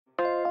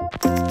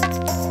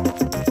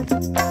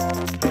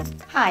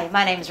Hi,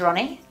 my name's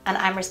Ronnie and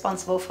I'm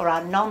responsible for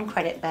our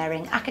non-credit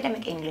bearing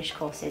academic English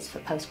courses for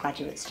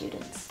postgraduate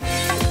students.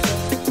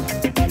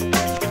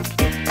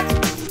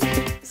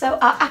 So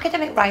our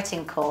academic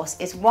writing course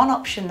is one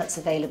option that's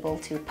available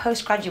to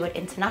postgraduate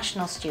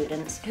international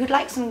students who'd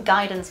like some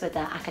guidance with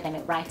their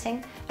academic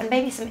writing and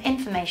maybe some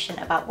information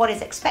about what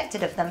is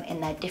expected of them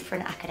in their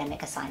different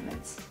academic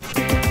assignments.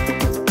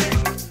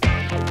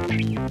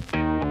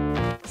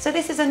 So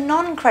this is a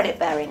non-credit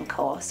bearing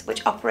course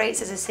which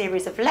operates as a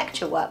series of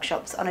lecture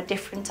workshops on a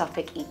different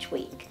topic each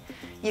week.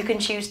 You can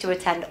choose to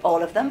attend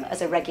all of them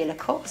as a regular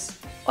course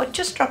or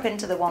just drop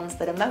into the ones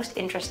that are most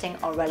interesting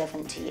or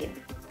relevant to you.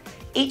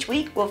 Each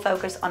week we'll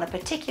focus on a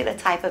particular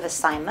type of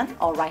assignment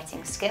or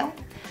writing skill,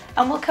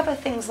 and we'll cover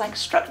things like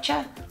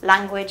structure,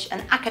 language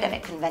and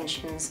academic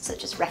conventions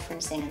such as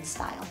referencing and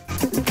style.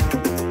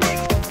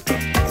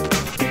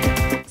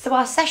 So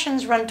our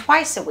sessions run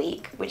twice a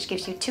week, which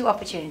gives you 2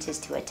 opportunities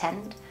to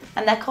attend,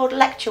 and they're called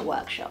lecture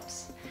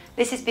workshops.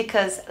 This is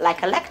because,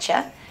 like a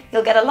lecture,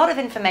 you'll get a lot of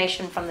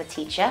information from the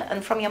teacher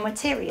and from your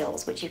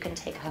materials which you can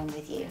take home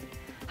with you.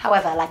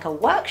 However, like a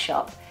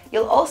workshop,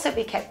 you'll also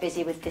be kept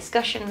busy with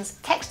discussions,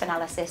 text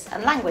analysis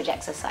and language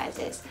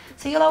exercises,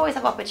 so you'll always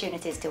have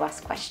opportunities to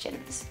ask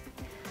questions.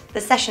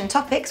 The session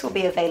topics will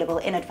be available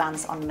in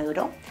advance on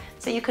Moodle,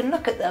 so you can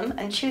look at them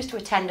and choose to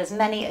attend as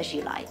many as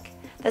you like.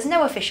 There's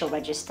no official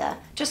register,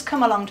 just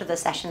come along to the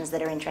sessions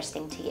that are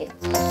interesting to you.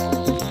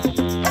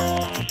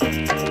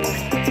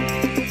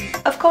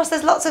 Of course,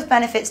 there's lots of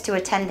benefits to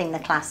attending the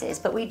classes,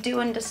 but we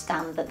do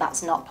understand that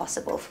that's not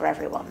possible for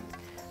everyone.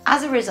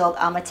 As a result,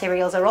 our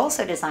materials are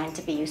also designed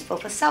to be useful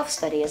for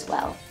self-study as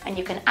well, and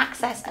you can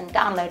access and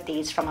download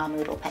these from our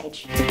Moodle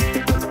page.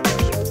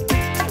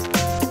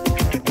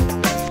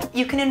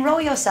 You can enrol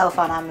yourself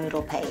on our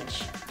Moodle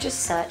page.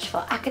 Just search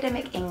for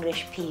Academic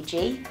English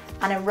PG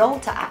and enrol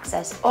to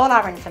access all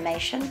our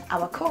information,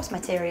 our course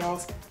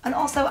materials, and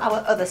also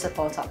our other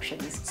support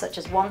options, such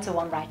as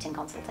one-to-one writing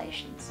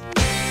consultations.